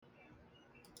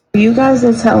You guys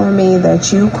are telling me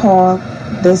that you call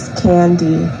this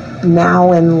candy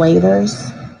now and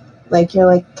laters? Like, you're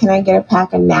like, can I get a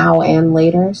pack of now and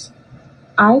laters?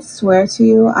 I swear to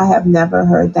you, I have never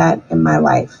heard that in my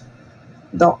life.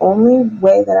 The only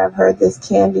way that I've heard this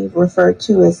candy referred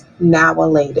to is now a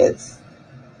laters,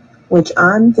 which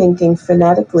I'm thinking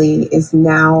phonetically is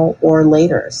now or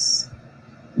laters.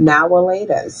 Now a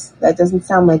laters. That doesn't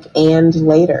sound like and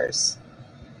laters.